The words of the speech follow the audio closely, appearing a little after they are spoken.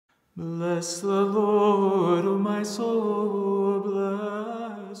Bless the Lord, O my soul,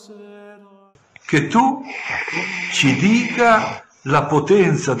 blessed. Che tu ci dica la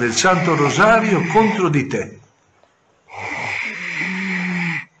potenza del Santo Rosario contro di te.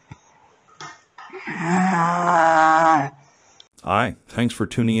 Hi, thanks for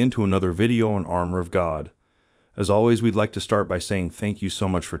tuning in to another video on Armor of God. As always, we'd like to start by saying thank you so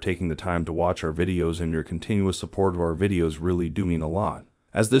much for taking the time to watch our videos, and your continuous support of our videos really do mean a lot.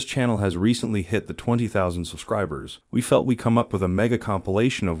 As this channel has recently hit the 20,000 subscribers, we felt we'd come up with a mega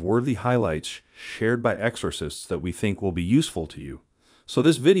compilation of worthy highlights shared by exorcists that we think will be useful to you. So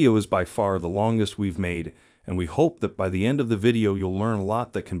this video is by far the longest we've made, and we hope that by the end of the video you'll learn a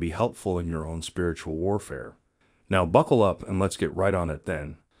lot that can be helpful in your own spiritual warfare. Now buckle up and let's get right on it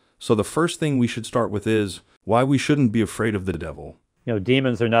then. So the first thing we should start with is why we shouldn't be afraid of the devil.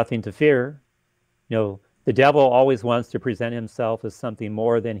 Demons are nothing to fear. The devil always wants to present himself as something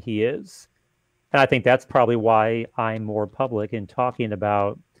more than he is. And I think that's probably why I'm more public in talking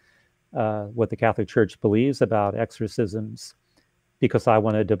about what the Catholic Church believes about exorcisms, because I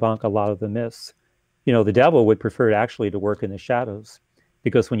want to debunk a lot of the myths. The devil would prefer actually to work in the shadows,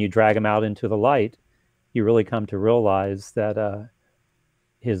 because when you drag him out into the light, you really come to realize that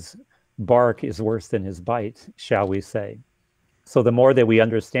his bark is worse than his bite, shall we say. So the more that we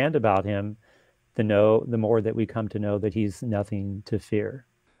understand about him, the more that we come to know that he's nothing to fear.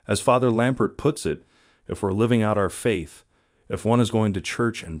 As Father Lampert puts it, if we're living out our faith, if one is going to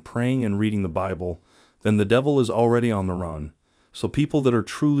church and praying and reading the Bible, then the devil is already on the run. So people that are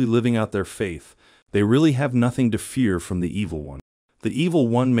truly living out their faith, they really have nothing to fear from the evil one. The evil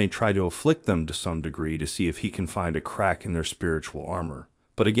one may try to afflict them to some degree to see if he can find a crack in their spiritual armor.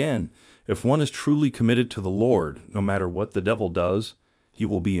 But again, if one is truly committed to the Lord, no matter what the devil does, he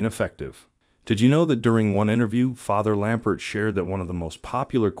will be ineffective. Did you know that during one interview, Father Lampert shared that one of the most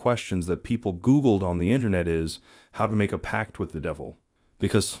popular questions that people Googled on the internet is how to make a pact with the devil?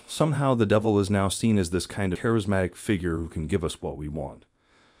 Because somehow the devil is now seen as this kind of charismatic figure who can give us what we want.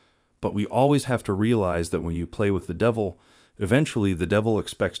 But we always have to realize that when you play with the devil, eventually the devil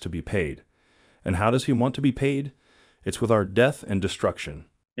expects to be paid. And how does he want to be paid? It's with our death and destruction.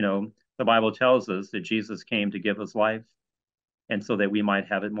 The Bible tells us that Jesus came to give us life, and so that we might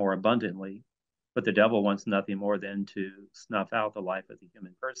have it more abundantly. But the devil wants nothing more than to snuff out the life of the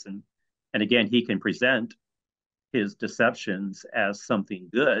human person. And again, he can present his deceptions as something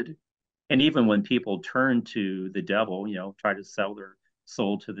good. And even when people turn to the devil, try to sell their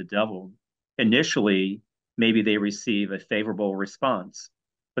soul to the devil, initially, maybe they receive a favorable response.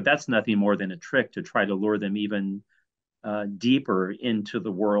 But that's nothing more than a trick to try to lure them even deeper into the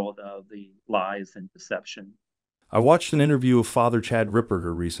world of the lies and deception. I watched an interview of Father Chad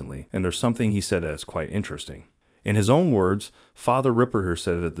Ripperger recently, and there's something he said that's quite interesting. In his own words, Father Ripperger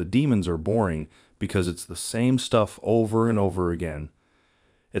said that the demons are boring because it's the same stuff over and over again.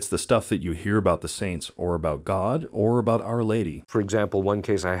 It's the stuff that you hear about the saints, or about God, or about Our Lady. For example, one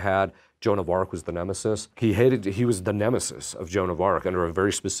case I had, Joan of Arc was the nemesis. He was the nemesis of Joan of Arc under a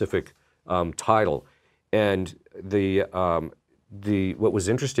very specific title. And what was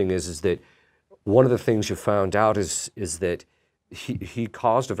interesting is that one of the things you found out is that he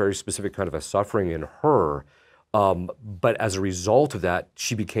caused a very specific kind of a suffering in her, but as a result of that,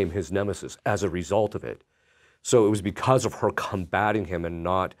 she became his nemesis as a result of it. So it was because of her combating him and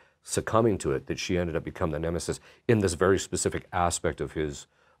not succumbing to it that she ended up becoming the nemesis in this very specific aspect of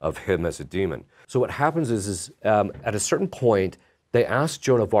him as a demon. So what happens is at a certain point, they asked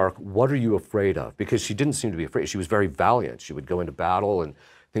Joan of Arc, "What are you afraid of?" Because she didn't seem to be afraid. She was very valiant. She would go into battle and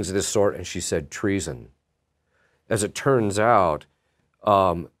things of this sort, and she said treason. As it turns out,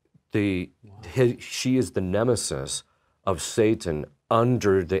 she is the nemesis of Satan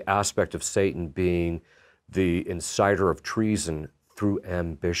under the aspect of Satan being the inciter of treason through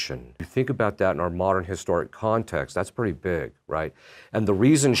ambition. You think about that in our modern historic context, that's pretty big, right? And the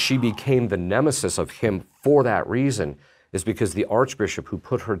reason she became the nemesis of him for that reason is because the archbishop who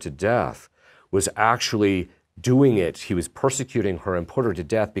put her to death was actually doing it. He was persecuting her and put her to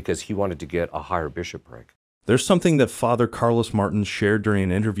death because he wanted to get a higher bishopric. There's something that Father Carlos Martins shared during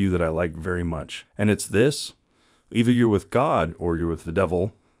an interview that I like very much, and it's this: either you're with God or you're with the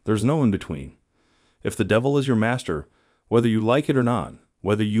devil. There's no in between. If the devil is your master, whether you like it or not,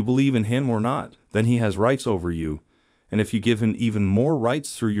 whether you believe in him or not, then he has rights over you, and if you give him even more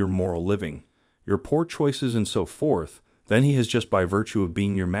rights through your moral living, your poor choices and so forth, then he has, just by virtue of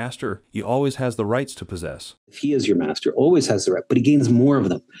being your master, he always has the rights to possess. If he is your master, always has the right, but he gains more of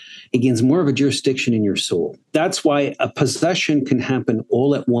them. He gains more of a jurisdiction in your soul. That's why a possession can happen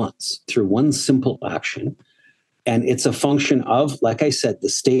all at once through one simple action And it's a function of, like I said, the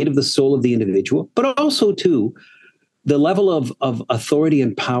state of the soul of the individual, but also, too, the level of authority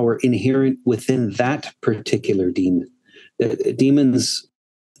and power inherent within that particular demon. The demons,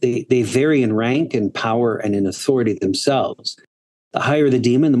 they vary in rank and power and in authority themselves. The higher the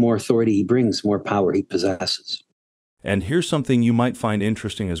demon, the more authority he brings, more power he possesses. And here's something you might find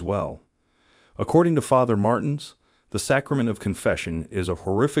interesting as well. According to Father Martins, the sacrament of confession is a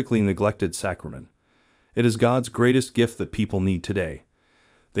horrifically neglected sacrament. It is God's greatest gift that people need today.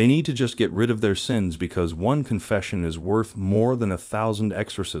 They need to just get rid of their sins because one confession is worth more than 1,000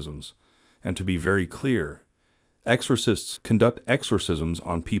 exorcisms. And to be very clear, exorcists conduct exorcisms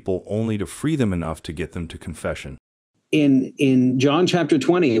on people only to free them enough to get them to confession. In John chapter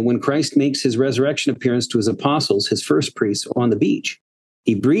 20, when Christ makes his resurrection appearance to his apostles, his first priests, on the beach,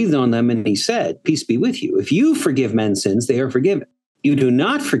 he breathed on them and he said, "Peace be with you. If you forgive men's sins, they are forgiven. You do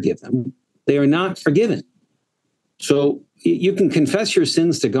not forgive them, they are not forgiven." So you can confess your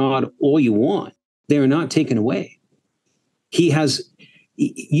sins to God all you want. They are not taken away. You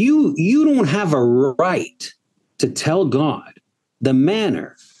don't have a right to tell God the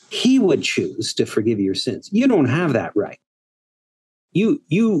manner he would choose to forgive your sins. You don't have that right.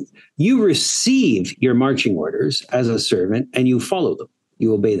 You receive your marching orders as a servant and you follow them.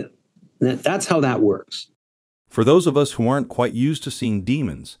 You obey them. That's how that works. For those of us who aren't quite used to seeing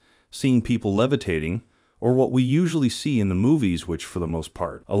demons, seeing people levitating, or what we usually see in the movies, which for the most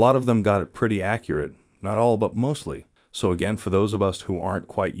part, a lot of them got it pretty accurate, not all, but mostly. So again, for those of us who aren't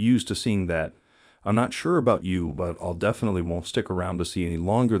quite used to seeing that, I'm not sure about you, but I'll definitely won't stick around to see any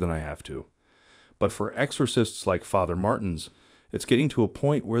longer than I have to. But for exorcists like Father Martins, it's getting to a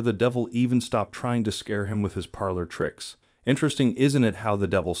point where the devil even stopped trying to scare him with his parlor tricks. Interesting, isn't it, how the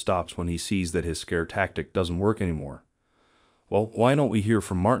devil stops when he sees that his scare tactic doesn't work anymore? Well, why don't we hear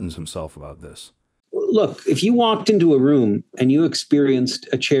from Martins himself about this? Look, if you walked into a room and you experienced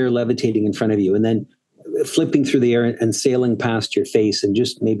a chair levitating in front of you and then flipping through the air and sailing past your face and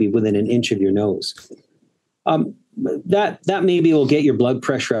just maybe within an inch of your nose, that maybe will get your blood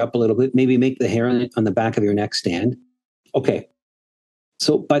pressure up a little bit, maybe make the hair on the back of your neck stand. Okay.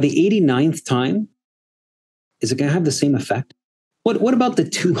 So by the 89th time, is it going to have the same effect? What about the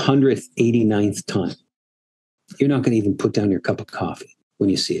 200th, 89th time? You're not going to even put down your cup of coffee when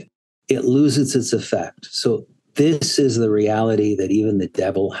you see it. It loses its effect. So this is the reality that even the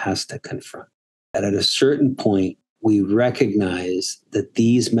devil has to confront. That at a certain point, we recognize that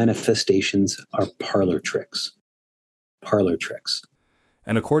these manifestations are parlor tricks. Parlor tricks.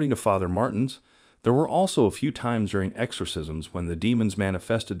 And according to Father Martins, there were also a few times during exorcisms when the demons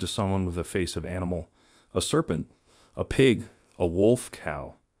manifested to someone with a face of animal, a serpent, a pig, a wolf,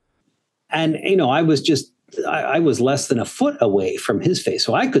 cow. And, I was less than a foot away from his face,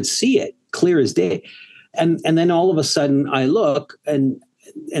 so I could see it clear as day. And then all of a sudden I look and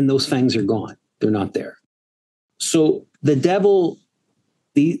those fangs are gone. They're not there. So the devil,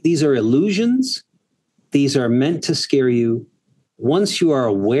 these are illusions. These are meant to scare you. Once you are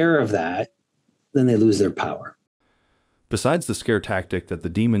aware of that, then they lose their power. Besides the scare tactic that the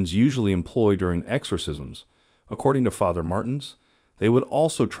demons usually employ during exorcisms, according to Father Martins, they would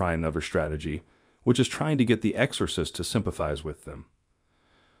also try another strategy, which is trying to get the exorcist to sympathize with them.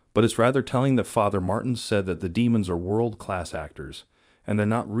 But it's rather telling that Father Martins said that the demons are world-class actors, and they're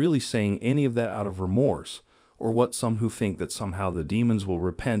not really saying any of that out of remorse, or what some who think that somehow the demons will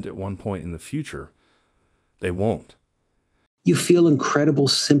repent at one point in the future. They won't. You feel incredible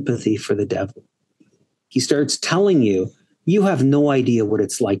sympathy for the devil. He starts telling you, you have no idea what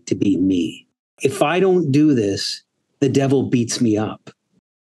it's like to be me. If I don't do this, the devil beats me up.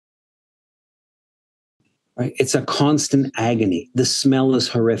 Right? It's a constant agony. The smell is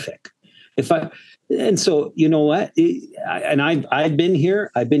horrific. And so, you know what? I've been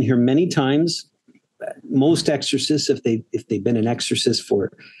here. I've been here many times. Most exorcists, if they've been an exorcist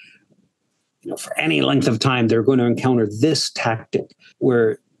for any length of time, they're going to encounter this tactic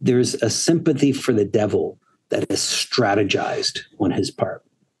where there's a sympathy for the devil that is strategized on his part.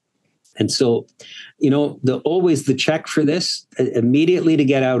 And so, always the check for this, immediately to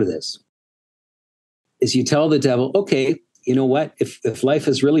get out of this, is you tell the devil, okay, you know what? If life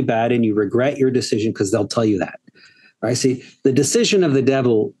is really bad and you regret your decision, because they'll tell you that, right? See, the decision of the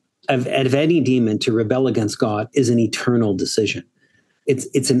devil, of any demon to rebel against God, is an eternal decision.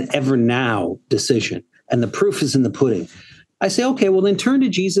 It's an ever now decision. And the proof is in the pudding. I say, okay, well then turn to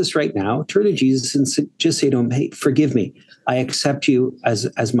Jesus right now. Turn to Jesus and just say to him, hey, forgive me. I accept you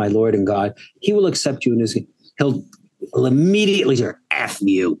as my Lord and God. He will accept you, and he'll immediately say, F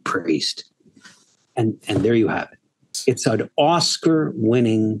you, priest. And there you have it. It's an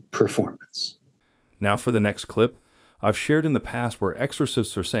Oscar-winning performance. Now for the next clip. I've shared in the past where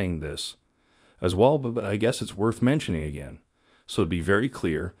exorcists are saying this as well, but I guess it's worth mentioning again. So to be very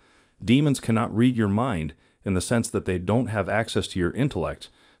clear, demons cannot read your mind in the sense that they don't have access to your intellect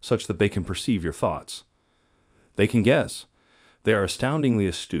such that they can perceive your thoughts. They can guess. They are astoundingly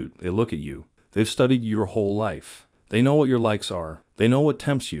astute. They look at you. They've studied your whole life. They know what your likes are. They know what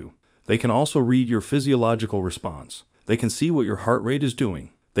tempts you. They can also read your physiological response. They can see what your heart rate is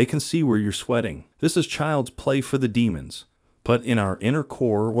doing. They can see where you're sweating. This is child's play for the demons. But in our inner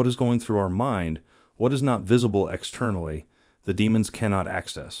core, what is going through our mind, what is not visible externally, the demons cannot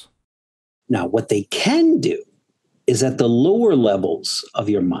access. Now, what they can do is at the lower levels of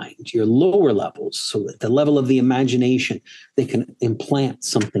your mind, your lower levels, so at the level of the imagination, they can implant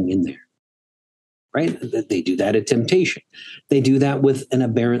something in there, right? They do that at temptation. They do that with an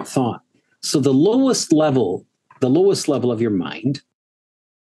aberrant thought. So the lowest level of your mind,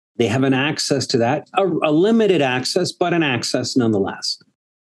 they have an access to that, a limited access, but an access nonetheless.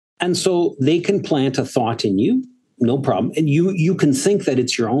 And so they can plant a thought in you, no problem. And you can think that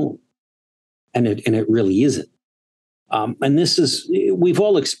it's your own, and it really isn't. And we've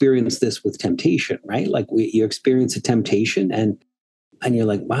all experienced this with temptation, right? Like you experience a temptation and you're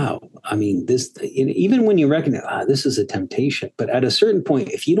like, wow, I mean, this, even when you recognize, this is a temptation, but at a certain point,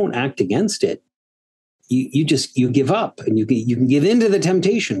 if you don't act against it, you give up, and you can give into the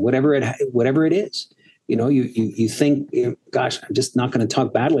temptation, whatever it is. You think, gosh, I'm just not going to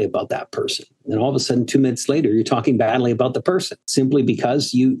talk badly about that person. And all of a sudden, 2 minutes later, you're talking badly about the person simply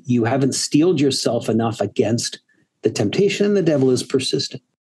because you haven't steeled yourself enough against the temptation, and the devil is persistent.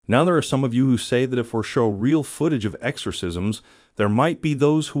 Now there are some of you who say that if we show real footage of exorcisms, there might be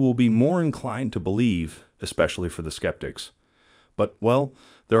those who will be more inclined to believe, especially for the skeptics. But, well,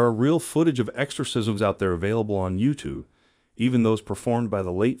 there are real footage of exorcisms out there available on YouTube, even those performed by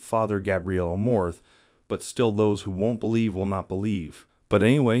the late Father Gabriel Amorth, but still those who won't believe will not believe. But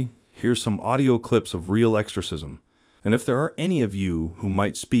anyway, here's some audio clips of real exorcism. And if there are any of you who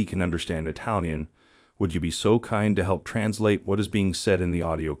might speak and understand Italian, would you be so kind to help translate what is being said in the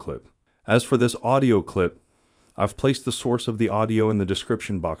audio clip? As for this audio clip, I've placed the source of the audio in the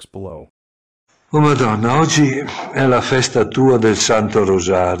description box below. Oh Madonna, oggi è la festa tua del Santo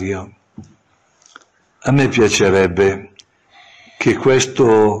Rosario. A me piacerebbe che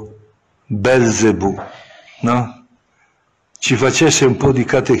questo Belzebù, no? Ci facesse un po' di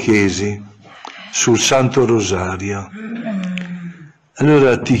catechesi sul Santo Rosario.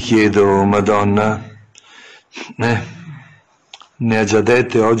 Allora ti chiedo, Madonna, ne ha già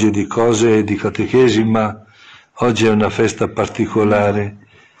dette oggi di cose di catechesi, ma oggi è una festa particolare.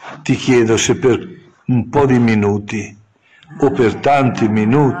 Ti chiedo se per un po' di minuti o per tanti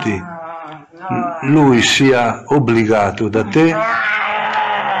minuti lui sia obbligato da te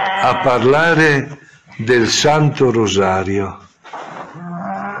a parlare del Santo Rosario.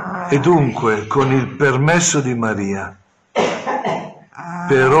 E dunque, con il permesso di Maria,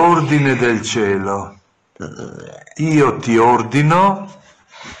 per ordine del cielo, io ti ordino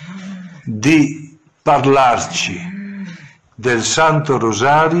di parlarci del Santo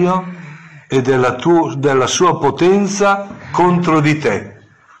Rosario e della sua potenza contro di te.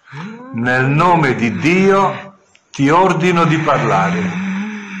 Nel nome di Dio ti ordino di parlare.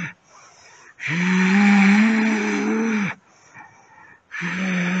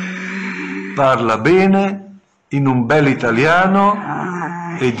 Parla bene, in un bel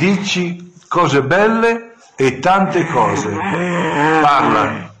italiano, e dici cose belle e tante cose.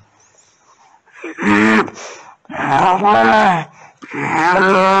 Parla.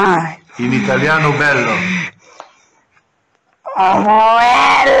 In italiano bello.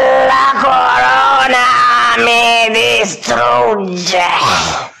 Quella corona mi distrugge.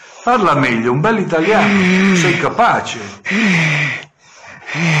 Parla meglio, un bel italiano, sei capace.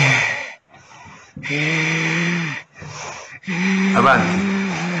 Avanti.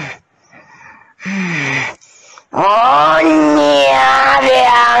 Ogni Ave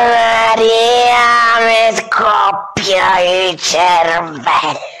Maria mi scoppia il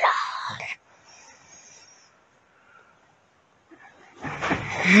cervello.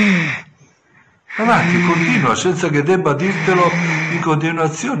 Avanti, continua, senza che debba dirtelo in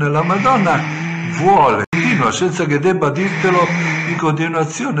continuazione. La Madonna vuole. Continua, senza che debba dirtelo in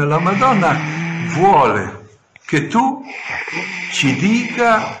continuazione. La Madonna vuole che tu ci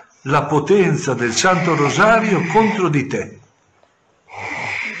dica la potenza del Santo Rosario contro di te.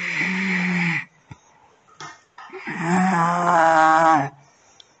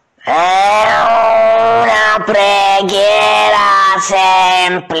 È una preghiera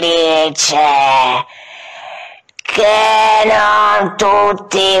semplice che non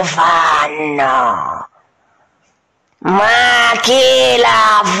tutti fanno. Ma chi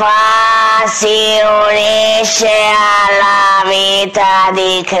la fa si unisce alla vita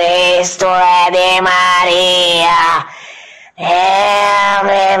di Cristo e di Maria. E a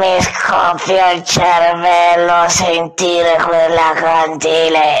me mi scoppia il cervello sentire quella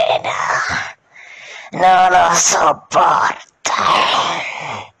cantilena. Non lo sopporto.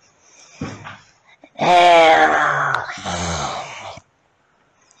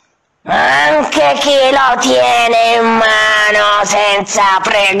 Anche chi lo tiene in mano senza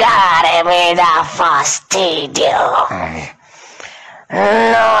pregare mi dà fastidio.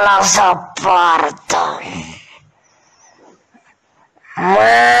 Non lo sopporto.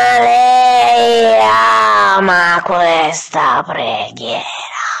 Ma lei ama questa preghiera.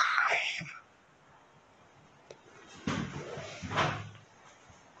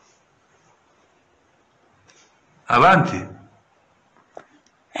 Avanti.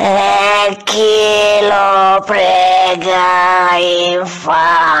 E chi lo prega in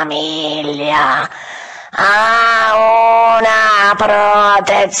famiglia ha una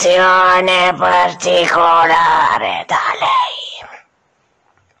protezione particolare da lei.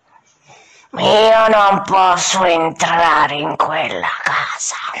 Io non posso entrare in quella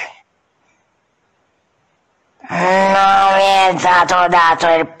casa. Non mi è stato dato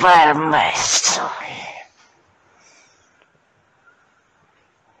il permesso.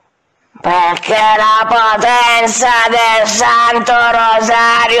 Perché la potenza del Santo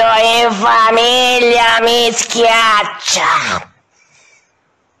Rosario in famiglia mi schiaccia.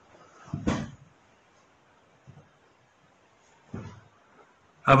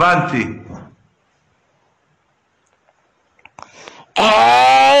 Avanti.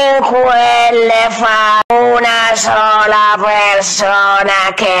 E in quelle fa una sola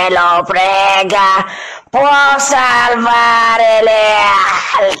persona che lo prega può salvare le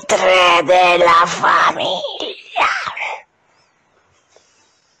altre della famiglia.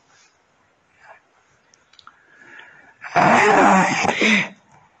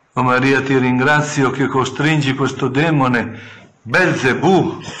 Oh Maria, ti ringrazio che costringi questo demone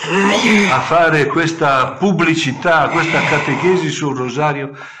Belzebù a fare questa pubblicità, questa catechesi sul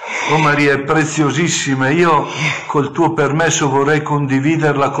rosario. Oh Maria, è preziosissima. Io col tuo permesso vorrei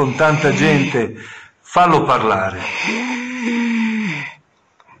condividerla con tanta gente. Fallo parlare.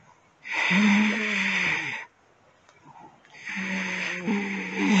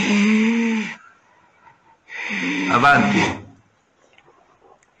 Avanti.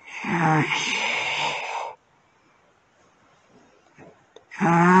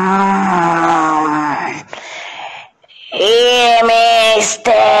 I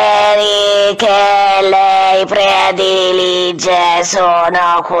misteri che lei predilige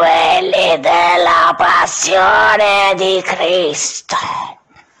sono quelli della passione di Cristo,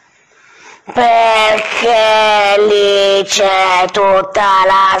 perché lì c'è tutta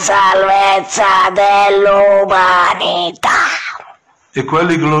la salvezza dell'umanità. E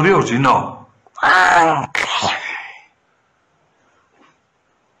quelli gloriosi no. Anche.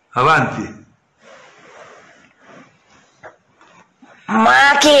 Avanti.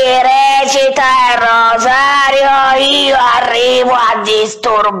 Ma chi recita il rosario io arrivo a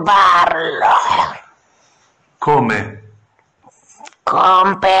disturbarlo. Come?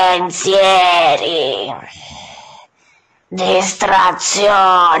 Con pensieri,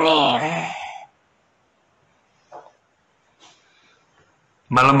 distrazioni.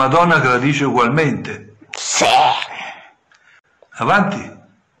 Ma la Madonna gradisce ugualmente. Sì. Avanti.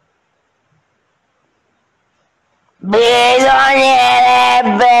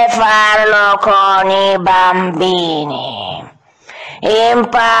 Bisognerebbe farlo con i bambini,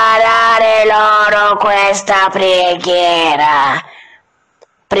 imparare loro questa preghiera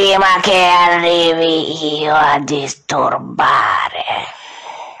prima che arrivi io a disturbare,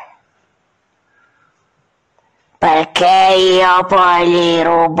 perché io poi gli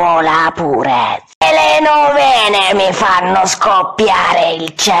rubo la purezza e le novene mi fanno scoppiare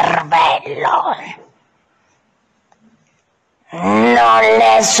il cervello. Non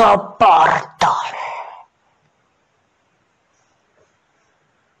le sopporto.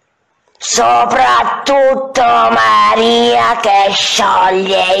 Soprattutto Maria che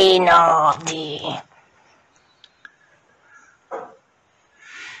scioglie i nodi.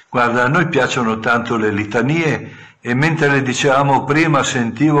 Guarda, a noi piacciono tanto le litanie e mentre le dicevamo prima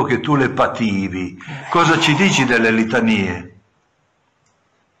sentivo che tu le pativi. Cosa ci dici delle litanie?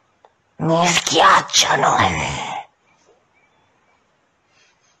 Mi schiacciano.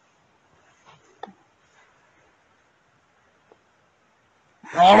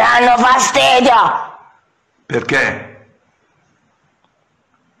 Mi danno fastidio Perché?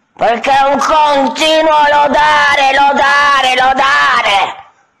 Perché è un continuo lodare, lodare, lodare.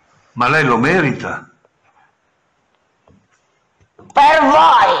 Ma lei lo merita. Per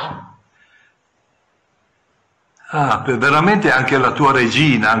voi. Ah, veramente anche la tua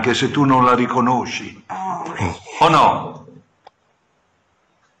regina, anche se tu non la riconosci. O no?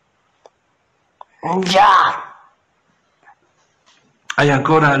 Già. Hai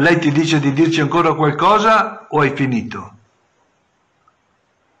ancora, lei ti dice di dirci ancora qualcosa o hai finito?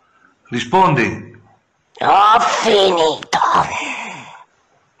 Rispondi. Ho finito.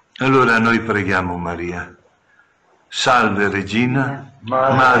 Allora noi preghiamo Maria. Salve Regina,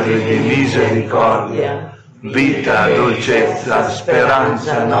 Madre di misericordia, vita, dolcezza,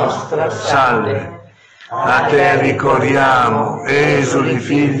 speranza nostra, salve. A te ricorriamo, esuli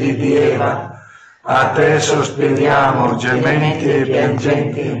figli di Eva, a te sospiriamo, gementi e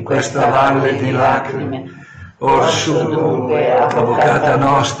piangenti in questa valle di lacrime. Orsù dunque, avvocata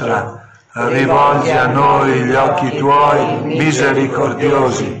nostra, rivolgi a noi gli occhi tuoi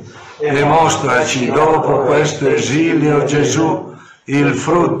misericordiosi e mostraci dopo questo esilio Gesù, il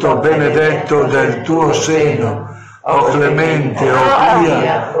frutto benedetto del tuo seno, o clemente, o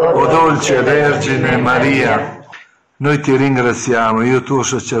pia, o dolce Vergine Maria. Noi ti ringraziamo, io tuo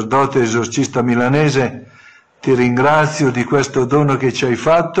sacerdote esorcista milanese, ti ringrazio di questo dono che ci hai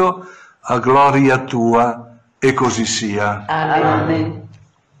fatto, a gloria tua, e così sia. Amen.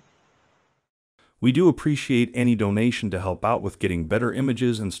 We do appreciate any donation to help out with getting better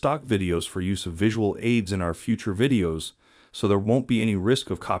images and stock videos for use of visual aids in our future videos, so there won't be any risk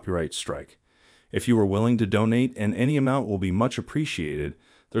of copyright strike. If you are willing to donate, and any amount will be much appreciated,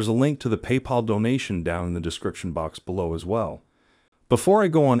 there's a link to the PayPal donation down in the description box below as well. Before I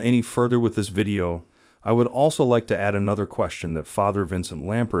go on any further with this video, I would also like to add another question that Father Vincent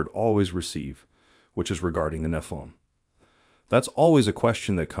Lampert always receives, which is regarding the Nephilim. That's always a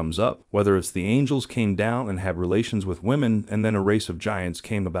question that comes up, whether it's the angels came down and had relations with women and then a race of giants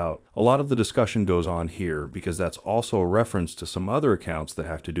came about. A lot of the discussion goes on here because that's also a reference to some other accounts that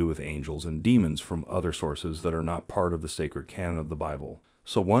have to do with angels and demons from other sources that are not part of the sacred canon of the Bible.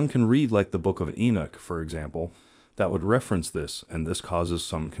 So one can read like the Book of Enoch, for example, that would reference this, and this causes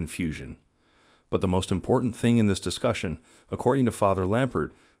some confusion. But the most important thing in this discussion, according to Father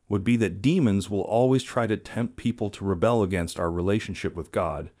Lampert, would be that demons will always try to tempt people to rebel against our relationship with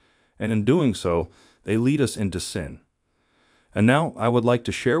God, and in doing so, they lead us into sin. And now I would like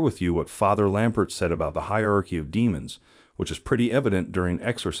to share with you what Father Lampert said about the hierarchy of demons, which is pretty evident during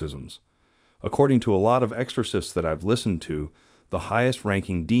exorcisms. According to a lot of exorcists that I've listened to, the highest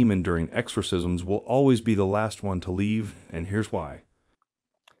ranking demon during exorcisms will always be the last one to leave, and here's why.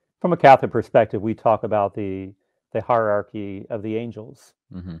 From a Catholic perspective, we talk about the hierarchy of the angels.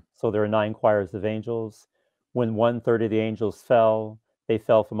 Mm-hmm. So there are 9 choirs of angels. When 1/3 of the angels fell, they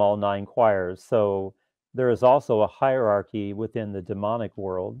fell from all 9 choirs. So there is also a hierarchy within the demonic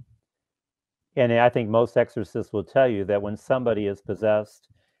world. And I think most exorcists will tell you that when somebody is possessed,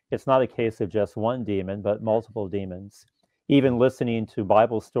 it's not a case of just one demon, but multiple demons. Even listening to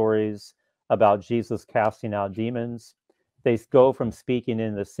Bible stories about Jesus casting out demons, they go from speaking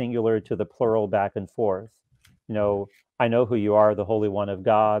in the singular to the plural back and forth. You know, I know who you are, the Holy One of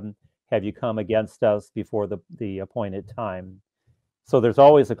God. Have you come against us before the appointed time? So there's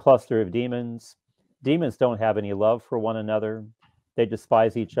always a cluster of demons. Demons don't have any love for one another. They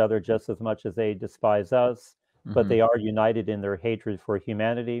despise each other just as much as they despise us, but they are united in their hatred for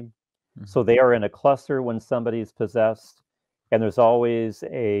humanity. So they are in a cluster when somebody's possessed, and there's always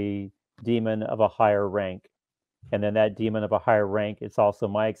a demon of a higher rank. And then that demon of a higher rank, it's also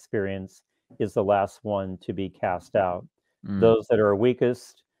my experience, is the last one to be cast out. Those that are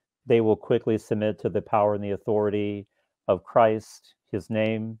weakest, they will quickly submit to the power and the authority of Christ, his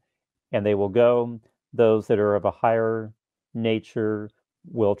name, and they will go. Those that are of a higher nature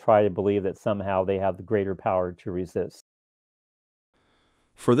will try to believe that somehow they have the greater power to resist.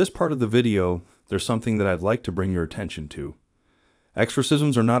 For this part of the video, there's something that I'd like to bring your attention to.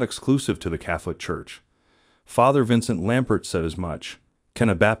 Exorcisms are not exclusive to the Catholic Church. Father Vincent Lampert said as much. Can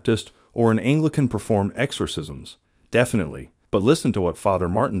a Baptist or an Anglican perform exorcisms? Definitely. But listen to what Father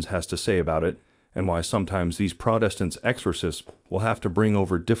Martins has to say about it, and why sometimes these Protestant exorcists will have to bring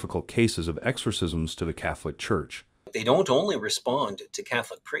over difficult cases of exorcisms to the Catholic Church. They don't only respond to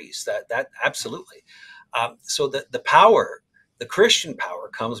Catholic priests, that absolutely. So the power, the Christian power,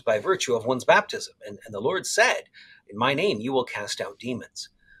 comes by virtue of one's baptism. And the Lord said, in my name, you will cast out demons.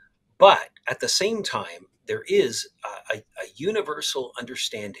 But at the same time, there is a universal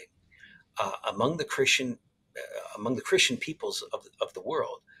understanding among the Christian peoples of the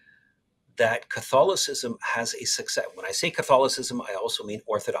world that Catholicism has a success. When I say Catholicism, I also mean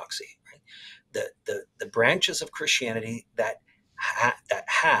Orthodoxy, right? The branches of Christianity that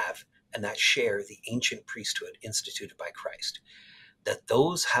have and that share the ancient priesthood instituted by Christ, that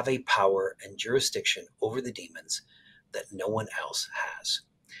those have a power and jurisdiction over the demons that no one else has.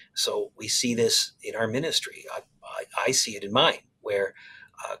 So we see this in our ministry. I see it in mine, where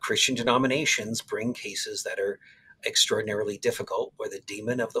Christian denominations bring cases that are extraordinarily difficult, where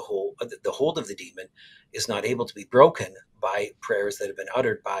the hold of the demon is not able to be broken by prayers that have been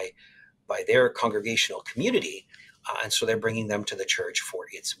uttered by their congregational community, and so they're bringing them to the church for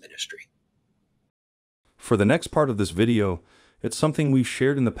its ministry. For the next part of this video, it's something we've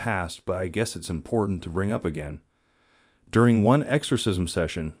shared in the past, but I guess it's important to bring up again. During one exorcism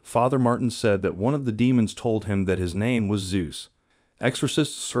session, Father Martin said that one of the demons told him that his name was Zeus.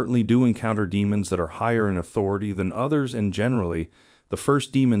 Exorcists certainly do encounter demons that are higher in authority than others, and generally, the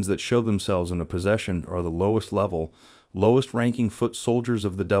first demons that show themselves in a possession are the lowest level, lowest ranking foot soldiers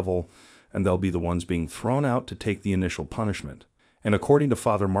of the devil, and they'll be the ones being thrown out to take the initial punishment. And according to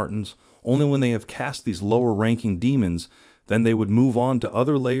Father Martin's, only when they have cast these lower ranking demons, then they would move on to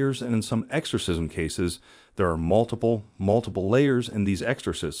other layers, and in some exorcism cases, there are multiple layers, and these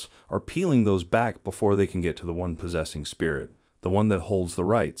exorcists are peeling those back before they can get to the one possessing spirit, the one that holds the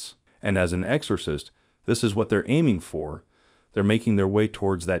rights. And as an exorcist, this is what they're aiming for. They're making their way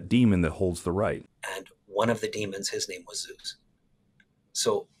towards that demon that holds the right. And one of the demons, his name was Zeus.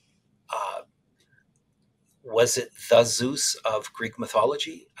 So, was it the Zeus of Greek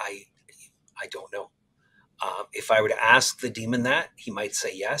mythology? I don't know. If I were to ask the demon that, he might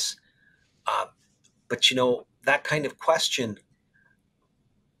say yes. But that kind of question,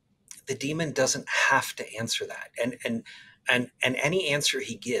 the demon doesn't have to answer that. And any answer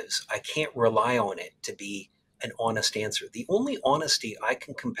he gives, I can't rely on it to be an honest answer. The only honesty I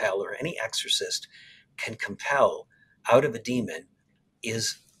can compel, or any exorcist can compel out of a demon,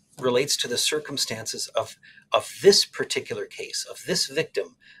 relates to the circumstances of this particular case, of this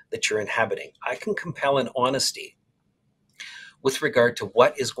victim that you're inhabiting. I can compel an honesty with regard to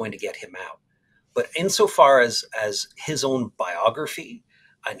what is going to get him out. But insofar as his own biography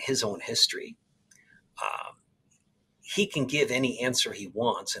and his own history, he can give any answer he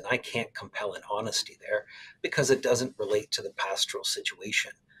wants, and I can't compel an honesty there because it doesn't relate to the pastoral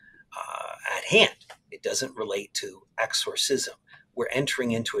situation at hand. It doesn't relate to exorcism. We're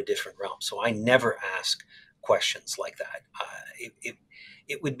entering into a different realm. So I never ask questions like that.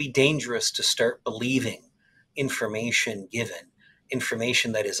 It would be dangerous to start believing information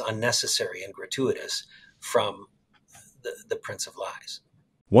that is unnecessary and gratuitous from the Prince of Lies.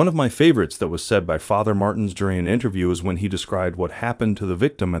 One of my favorites that was said by Father Martins during an interview is when he described what happened to the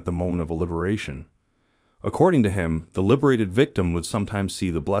victim at the moment of a liberation. According to him, the liberated victim would sometimes see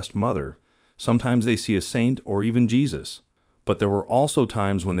the Blessed Mother, sometimes they see a saint or even Jesus, but there were also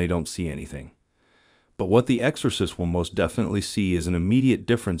times when they don't see anything. But what the exorcist will most definitely see is an immediate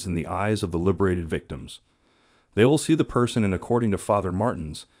difference in the eyes of the liberated victims. They will see the person, and according to Father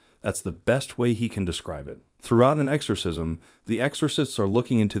Martins, that's the best way he can describe it. Throughout an exorcism, the exorcists are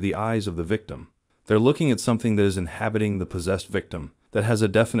looking into the eyes of the victim. They're looking at something that is inhabiting the possessed victim, that has a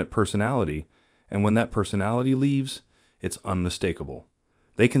definite personality, and when that personality leaves, it's unmistakable.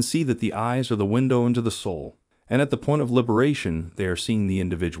 They can see that the eyes are the window into the soul, and at the point of liberation, they are seeing the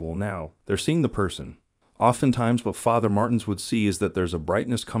individual now. They're seeing the person. Oftentimes, what Father Martins would see is that there's a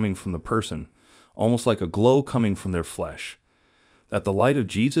brightness coming from the person, almost like a glow coming from their flesh, that the light of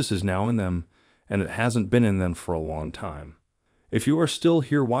Jesus is now in them, and it hasn't been in them for a long time. If you are still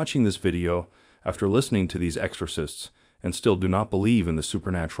here watching this video after listening to these exorcists and still do not believe in the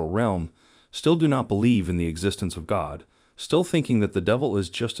supernatural realm, still do not believe in the existence of God, still thinking that the devil is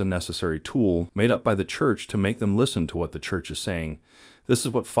just a necessary tool made up by the church to make them listen to what the church is saying, this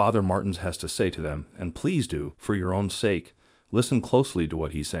is what Father Martins has to say to them, and please do, for your own sake, listen closely to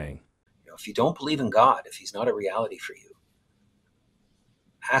what he's saying. If you don't believe in God, if he's not a reality for you,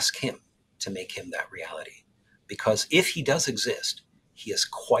 ask him to make him that reality. Because if he does exist, he is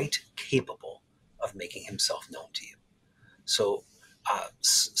quite capable of making himself known to you. So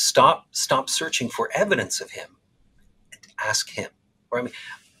stop searching for evidence of him and ask him. Or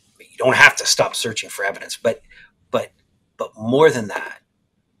you don't have to stop searching for evidence, but more than that,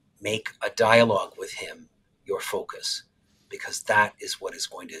 make a dialogue with him your focus, because that is what is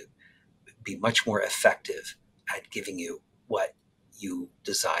going to be much more effective at giving you what you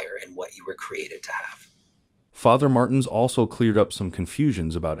desire and what you were created to have. Father Martins also cleared up some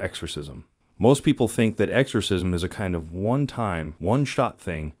confusions about exorcism. Most people think that exorcism is a kind of one-time, one-shot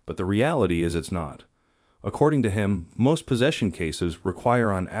thing, but the reality is it's not. According to him, most possession cases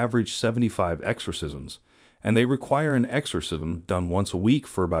require on average 75 exorcisms, and they require an exorcism done once a week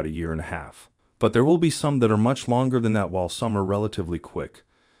for about a year and a half. But there will be some that are much longer than that, while some are relatively quick.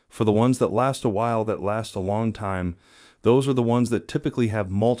 For the ones that last a while, that last a long time, those are the ones that typically have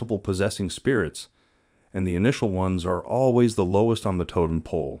multiple possessing spirits, and the initial ones are always the lowest on the totem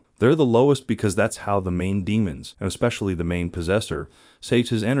pole. They're the lowest because that's how the main demons, and especially the main possessor, saves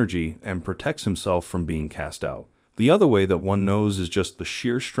his energy and protects himself from being cast out. The other way that one knows is just the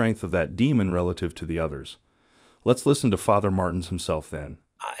sheer strength of that demon relative to the others. Let's listen to Father Martins himself then.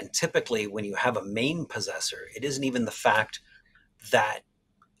 And typically when you have a main possessor, it isn't even the fact that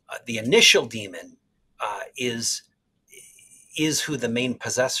the initial demon is who the main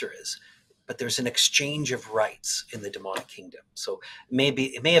possessor is, but there's an exchange of rights in the demonic kingdom. So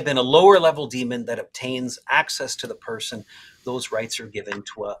maybe it may have been a lower level demon that obtains access to the person. Those rights are given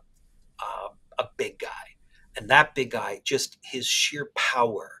to a big guy, and that big guy, just his sheer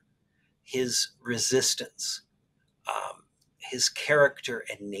power, his resistance, his character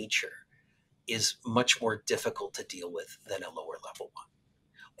and nature is much more difficult to deal with than a lower level one.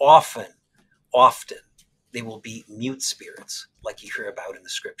 Often they will be mute spirits, like you hear about in the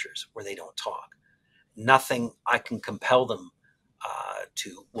scriptures, where they don't talk. Nothing I can compel them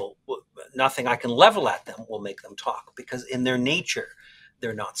nothing I can level at them will make them talk, because in their nature,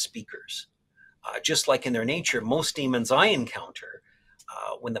 they're not speakers. Just like in their nature, most demons I encounter,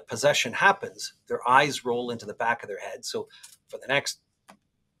 when the possession happens, their eyes roll into the back of their head. So for the next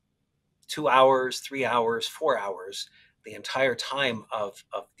 2 hours, 3 hours, 4 hours, the entire time of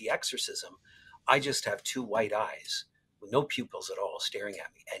the exorcism, I just have two white eyes with no pupils at all staring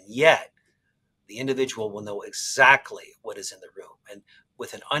at me. And yet the individual will know exactly what is in the room. And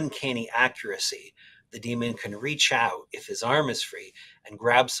with an uncanny accuracy, the demon can reach out, if his arm is free, and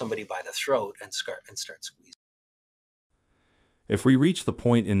grab somebody by the throat and start squeezing. If we reach the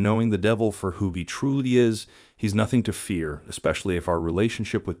point in knowing the devil for who he truly is, he's nothing to fear, especially if our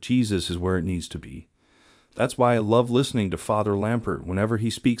relationship with Jesus is where it needs to be. That's why I love listening to Father Lampert whenever he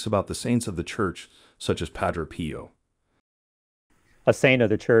speaks about the saints of the church, such as Padre Pio. A saint of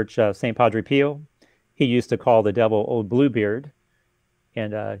the church, St. Padre Pio, he used to call the devil Old Bluebeard,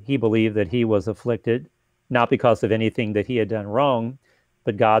 and he believed that he was afflicted, not because of anything that he had done wrong,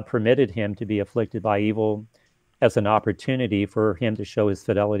 but God permitted him to be afflicted by evil as an opportunity for him to show his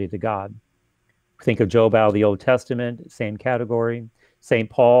fidelity to God. Think of Job out of the Old Testament, same category. St.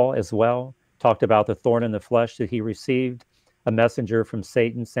 Paul as well talked about the thorn in the flesh that he received, a messenger from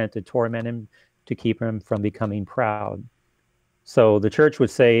Satan sent to torment him, to keep him from becoming proud. So the church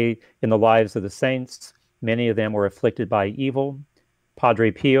would say in the lives of the saints, many of them were afflicted by evil.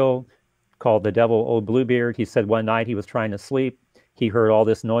 Padre Pio called the devil Old Bluebeard. He said one night he was trying to sleep. He heard all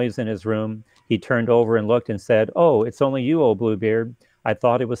this noise in his room. He turned over and looked and said, "Oh, it's only you, Old Bluebeard. I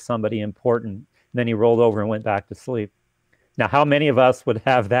thought it was somebody important." And then he rolled over and went back to sleep. Now, how many of us would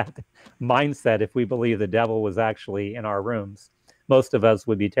have that mindset if we believe the devil was actually in our rooms? Most of us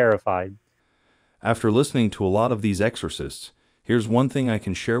would be terrified. After listening to a lot of these exorcists, here's one thing I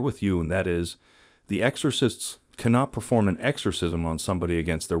can share with you, and that is, the exorcists cannot perform an exorcism on somebody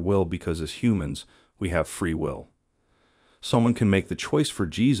against their will, because as humans, we have free will. Someone can make the choice for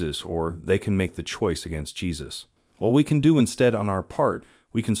Jesus, or they can make the choice against Jesus. What we can do instead on our part,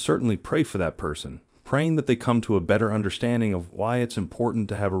 we can certainly pray for that person, praying that they come to a better understanding of why it's important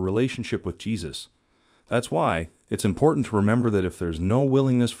to have a relationship with Jesus. That's why it's important to remember that if there's no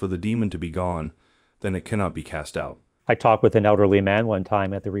willingness for the demon to be gone, then it cannot be cast out. I talked with an elderly man one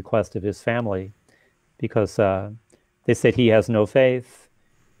time at the request of his family, because they said he has no faith,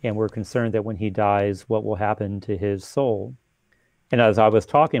 and we're concerned that when he dies, what will happen to his soul. And as I was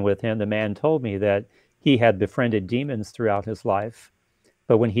talking with him, the man told me that he had befriended demons throughout his life,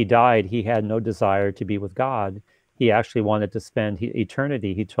 but when he died, he had no desire to be with God. He actually wanted to spend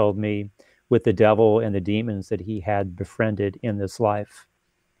eternity, he told me, with the devil and the demons that he had befriended in this life.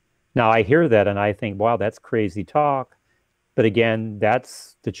 Now, I hear that and I think, wow, that's crazy talk. But again,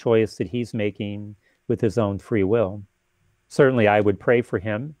 that's the choice that he's making with his own free will. Certainly, I would pray for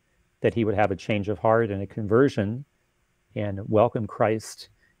him that he would have a change of heart and a conversion and welcome Christ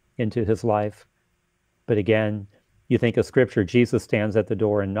into his life. But again, you think of Scripture, Jesus stands at the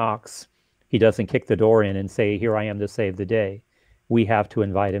door and knocks. He doesn't kick the door in and say, "Here I am to save the day." We have to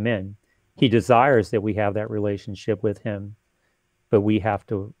invite him in. He desires that we have that relationship with him, but we have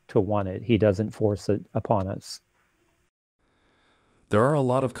to want it. He doesn't force it upon us. There are a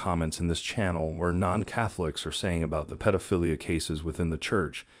lot of comments in this channel where non-Catholics are saying about the pedophilia cases within the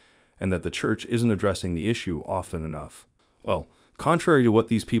church, and that the church isn't addressing the issue often enough. Well, contrary to what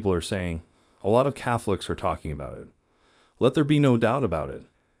these people are saying, A lot of Catholics are talking about it. Let there be no doubt about it.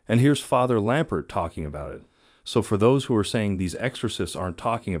 And here's Father Lampert talking about it. So for those who are saying these exorcists aren't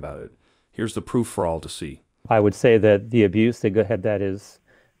talking about it, here's the proof for all to see. I would say that the abuse that is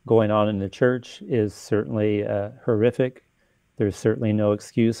going on in the church is certainly horrific. There's certainly no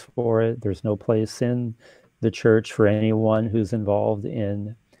excuse for it. There's no place in the church for anyone who's involved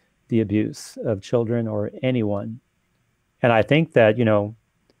in the abuse of children or anyone. And I think that,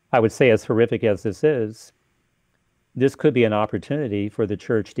 I would say, as horrific as this could be an opportunity for the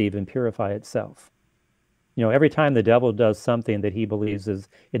church to even purify itself. Every time the devil does something that he believes is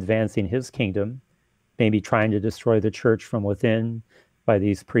advancing his kingdom, maybe trying to destroy the church from within by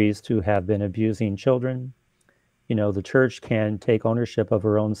these priests who have been abusing children, the church can take ownership of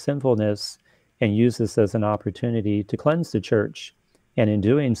her own sinfulness and use this as an opportunity to cleanse the church. And in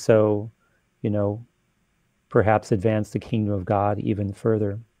doing so, perhaps advance the kingdom of God even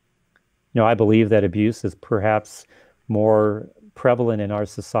further. I believe that abuse is perhaps more prevalent in our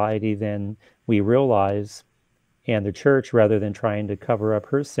society than we realize. And the church, rather than trying to cover up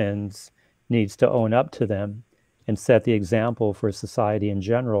her sins, needs to own up to them and set the example for society in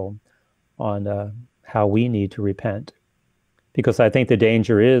general on how we need to repent. Because I think the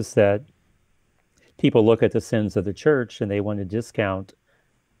danger is that people look at the sins of the church and they want to discount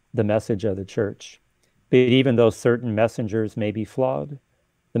the message of the church. But even though certain messengers may be flawed,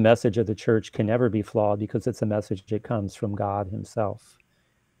 the message of the church can never be flawed because it's a message that comes from God himself.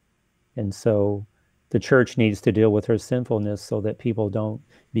 And so the church needs to deal with her sinfulness so that people don't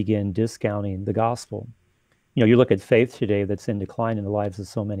begin discounting the gospel. You look at faith today that's in decline in the lives of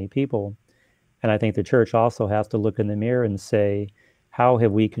so many people. And I think the church also has to look in the mirror and say, how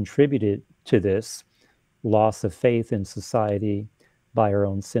have we contributed to this loss of faith in society by our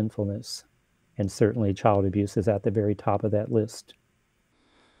own sinfulness? And certainly child abuse is at the very top of that list.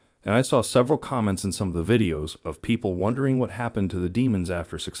 And I saw several comments in some of the videos of people wondering what happened to the demons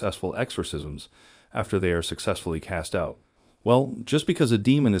after successful exorcisms, after they are successfully cast out. Well, just because a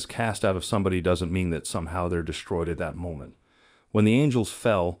demon is cast out of somebody doesn't mean that somehow they're destroyed at that moment. When the angels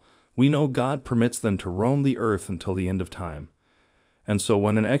fell, we know God permits them to roam the earth until the end of time. And so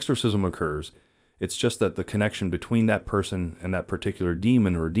when an exorcism occurs, it's just that the connection between that person and that particular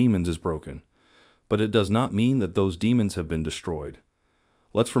demon or demons is broken. But it does not mean that those demons have been destroyed.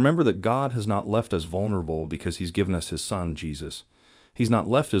 Let's remember that God has not left us vulnerable because he's given us his son, Jesus. He's not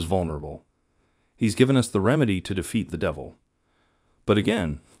left us vulnerable. He's given us the remedy to defeat the devil. But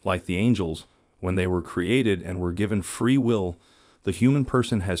again, like the angels, when they were created and were given free will, the human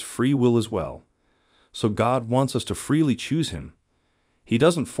person has free will as well. So God wants us to freely choose him. He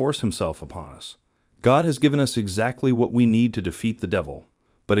doesn't force himself upon us. God has given us exactly what we need to defeat the devil.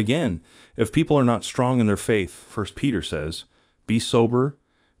 But again, if people are not strong in their faith, 1 Peter says, be sober,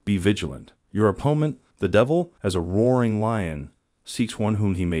 be vigilant. Your opponent, the devil, as a roaring lion, seeks one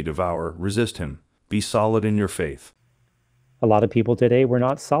whom he may devour. Resist him. Be solid in your faith. A lot of people today, we're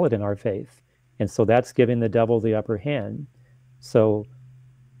not solid in our faith. And so that's giving the devil the upper hand. So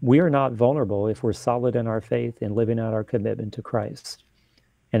we are not vulnerable if we're solid in our faith and living out our commitment to Christ.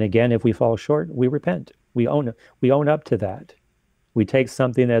 And again, if we fall short, we repent. We own up to that. We take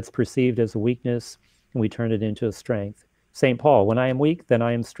something that's perceived as a weakness and we turn it into a strength. St. Paul, when I am weak, then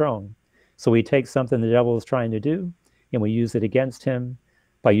I am strong. So we take something the devil is trying to do and we use it against him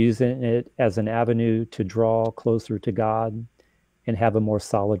by using it as an avenue to draw closer to God and have a more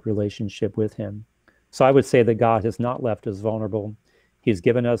solid relationship with him. So I would say that God has not left us vulnerable. He's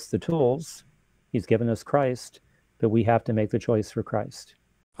given us the tools. He's given us Christ, but we have to make the choice for Christ.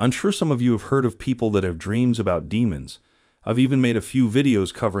 I'm sure some of you have heard of people that have dreams about demons. I've even made a few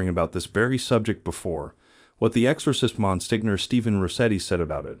videos covering about this very subject before, what the exorcist Monsignor Stephen Rossetti said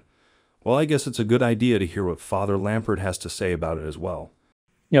about it. Well, I guess it's a good idea to hear what Father Lampert has to say about it as well.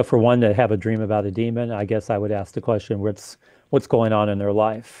 For one to have a dream about a demon, I guess I would ask the question, what's going on in their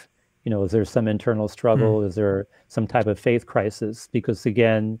life? Is there some internal struggle? Is there some type of faith crisis? Because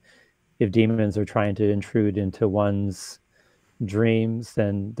again, if demons are trying to intrude into one's dreams,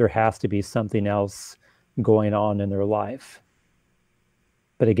 then there has to be something else going on in their life.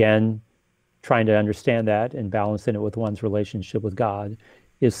 But again, trying to understand that and balancing it with one's relationship with God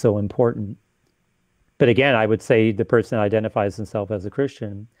is so important. But again, I would say the person identifies himself as a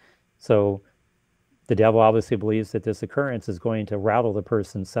Christian. So the devil obviously believes that this occurrence is going to rattle the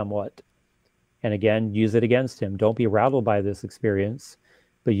person somewhat. And again, use it against him. Don't be rattled by this experience,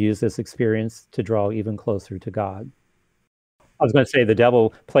 but use this experience to draw even closer to God. I was going to say the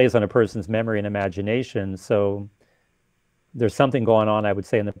devil plays on a person's memory and imagination. So there's something going on, I would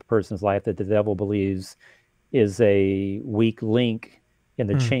say, in the person's life that the devil believes is a weak link in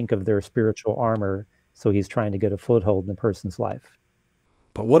the chink of their spiritual armor. So he's trying to get a foothold in the person's life.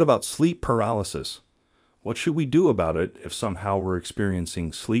 But what about sleep paralysis? What should we do about it if somehow we're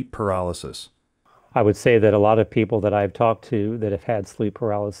experiencing sleep paralysis? I would say that a lot of people that I've talked to that have had sleep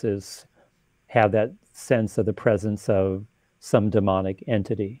paralysis have that sense of the presence of some demonic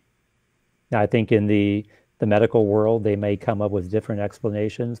entity. Now, I think in the medical world, they may come up with different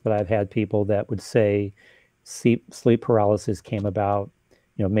explanations, but I've had people that would say sleep paralysis came about,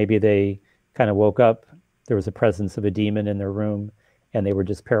 maybe they kind of woke up, there was a presence of a demon in their room, and they were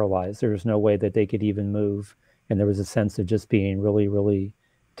just paralyzed. There was no way that they could even move. And there was a sense of just being really, really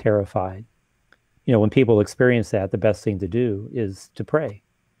terrified. When people experience that, the best thing to do is to pray.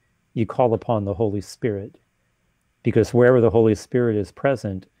 You call upon the Holy Spirit, because wherever the Holy Spirit is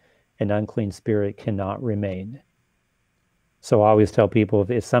present, an unclean spirit cannot remain. So I always tell people,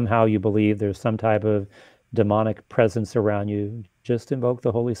 if somehow you believe there's some type of demonic presence around you, just invoke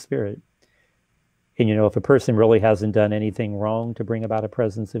the Holy Spirit. And if a person really hasn't done anything wrong to bring about a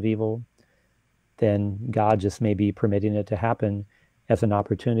presence of evil, then God just may be permitting it to happen as an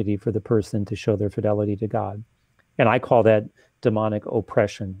opportunity for the person to show their fidelity to God. And I call that demonic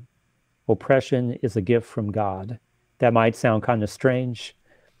oppression. Oppression is a gift from God. That might sound kind of strange,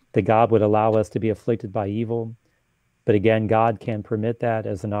 that God would allow us to be afflicted by evil. But again, God can permit that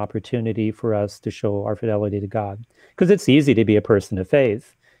as an opportunity for us to show our fidelity to God. Because it's easy to be a person of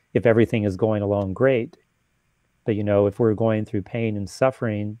faith if everything is going along great. But, if we're going through pain and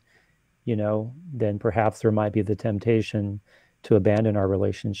suffering, then perhaps there might be the temptation to abandon our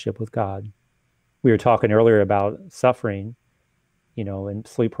relationship with God. We were talking earlier about suffering, and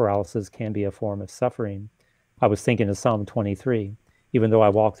sleep paralysis can be a form of suffering. I was thinking of Psalm 23, even though I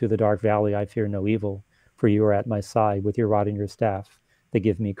walk through the dark valley, I fear no evil, for you are at my side with your rod and your staff that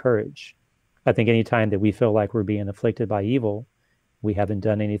give me courage. I think anytime that we feel like we're being afflicted by evil, we haven't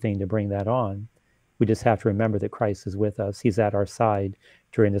done anything to bring that on. We just have to remember that Christ is with us. He's at our side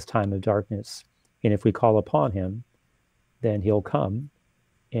during this time of darkness. And if we call upon him, then he'll come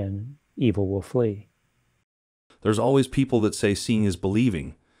and evil will flee. There's always people that say seeing is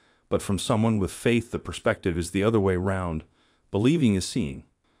believing, but from someone with faith, the perspective is the other way round. Believing is seeing.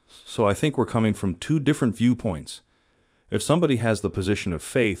 So I think we're coming from two different viewpoints. If somebody has the position of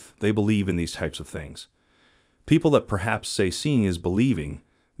faith, they believe in these types of things. People that perhaps say seeing is believing,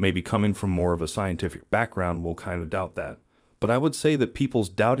 maybe coming from more of a scientific background, will kind of doubt that. But I would say that people's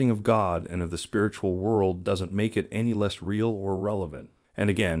doubting of God and of the spiritual world doesn't make it any less real or relevant. And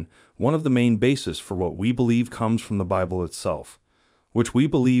again, one of the main bases for what we believe comes from the Bible itself, which we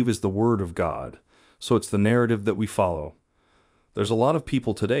believe is the Word of God. So it's the narrative that we follow. There's a lot of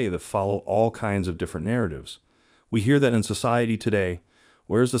people today that follow all kinds of different narratives. We hear that in society today.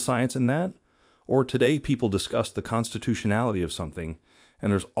 Where's the science in that? Or today people discuss the constitutionality of something,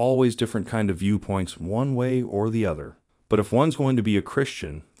 and there's always different kind of viewpoints one way or the other. But if one's going to be a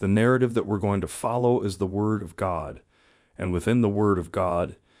Christian, the narrative that we're going to follow is the Word of God. And within the Word of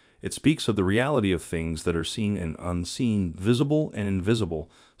God, it speaks of the reality of things that are seen and unseen, visible and invisible,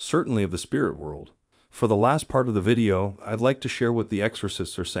 certainly of the spirit world. For the last part of the video, I'd like to share what the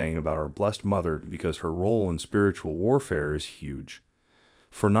Exorcists are saying about our Blessed Mother, because her role in spiritual warfare is huge.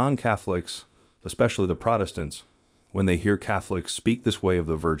 For non-Catholics, especially the Protestants, when they hear Catholics speak this way of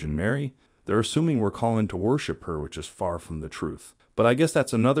the Virgin Mary, they're assuming we're calling to worship her, which is far from the truth. But I guess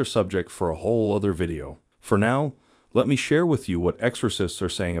that's another subject for a whole other video. For now, let me share with you what exorcists are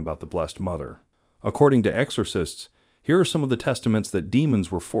saying about the Blessed Mother. According to exorcists, here are some of the testaments that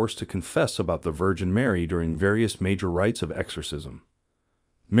demons were forced to confess about the Virgin Mary during various major rites of exorcism.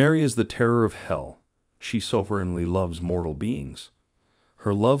 Mary is the terror of hell. She sovereignly loves mortal beings.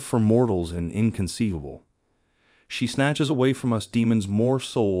 Her love for mortals is inconceivable. She snatches away from us demons more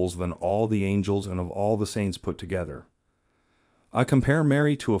souls than all the angels and of all the saints put together. I compare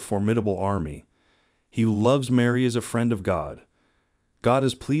Mary to a formidable army. He who loves Mary is a friend of God. God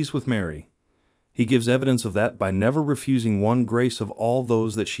is pleased with Mary. He gives evidence of that by never refusing one grace of all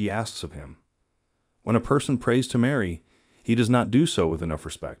those that she asks of him. When a person prays to Mary, he does not do so with enough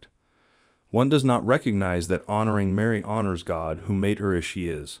respect. One does not recognize that honoring Mary honors God who made her as she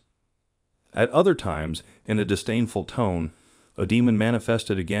is. At other times, in a disdainful tone, a demon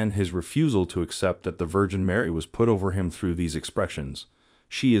manifested again his refusal to accept that the Virgin Mary was put over him through these expressions.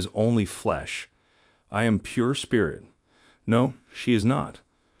 She is only flesh. I am pure spirit. No, she is not.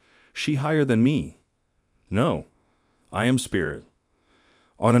 She higher than me. No, I am spirit.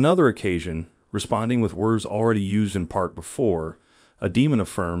 On another occasion, responding with words already used in part before, a demon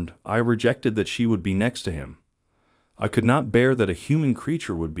affirmed, I rejected that she would be next to him. I could not bear that a human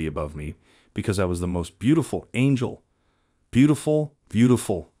creature would be above me, because I was the most beautiful angel. Beautiful,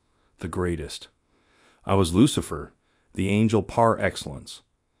 beautiful, the greatest. I was Lucifer, the angel par excellence.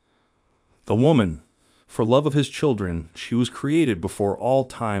 The woman, for love of his children, she was created before all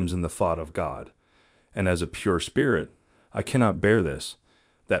times in the thought of God. And as a pure spirit, I cannot bear this,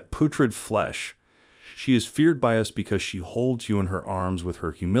 that putrid flesh. She is feared by us because she holds you in her arms with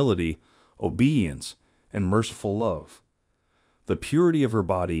her humility, obedience, and merciful love. The purity of her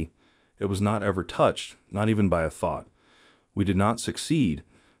body, it was not ever touched, not even by a thought. We did not succeed,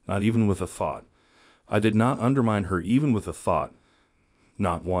 not even with a thought. I did not undermine her even with a thought.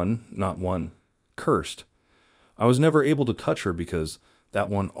 Not one, not one. Cursed. I was never able to touch her because that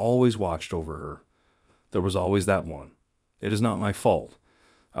one always watched over her. There was always that one. It is not my fault.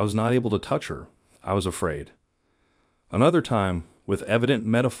 I was not able to touch her. I was afraid. Another time, with evident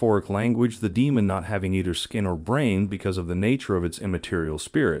metaphoric language, the demon not having either skin or brain because of the nature of its immaterial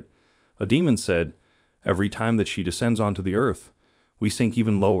spirit, a demon said, every time that she descends onto the earth, we sink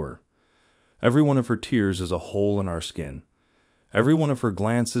even lower. Every one of her tears is a hole in our skin. Every one of her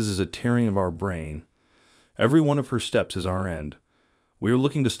glances is a tearing of our brain. Every one of her steps is our end. We are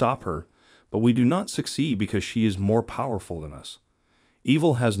looking to stop her, but we do not succeed because she is more powerful than us.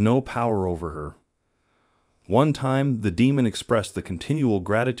 Evil has no power over her. One time, the demon expressed the continual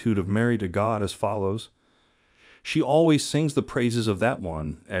gratitude of Mary to God as follows. She always sings the praises of that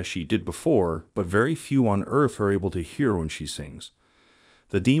one, as she did before, but very few on earth are able to hear when she sings.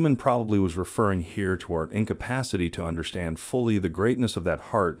 The demon probably was referring here to our incapacity to understand fully the greatness of that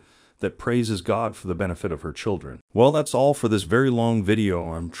heart that praises God for the benefit of her children. Well, that's all for this very long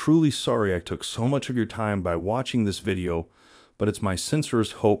video. I'm truly sorry I took so much of your time by watching this video, but it's my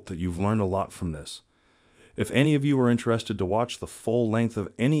sincerest hope that you've learned a lot from this. If any of you are interested to watch the full length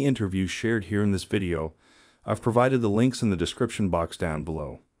of any interview shared here in this video, I've provided the links in the description box down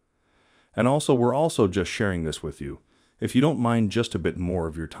below. And also, we're also just sharing this with you, if you don't mind just a bit more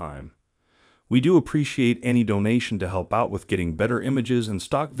of your time. We do appreciate any donation to help out with getting better images and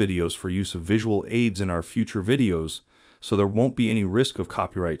stock videos for use of visual aids in our future videos, so there won't be any risk of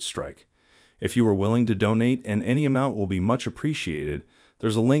copyright strike. If you are willing to donate, and any amount will be much appreciated,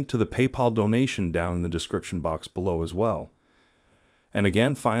 there's a link to the PayPal donation down in the description box below as well. And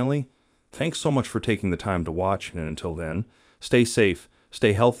again, finally, thanks so much for taking the time to watch, and until then, stay safe,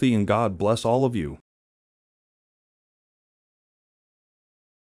 stay healthy, and God bless all of you.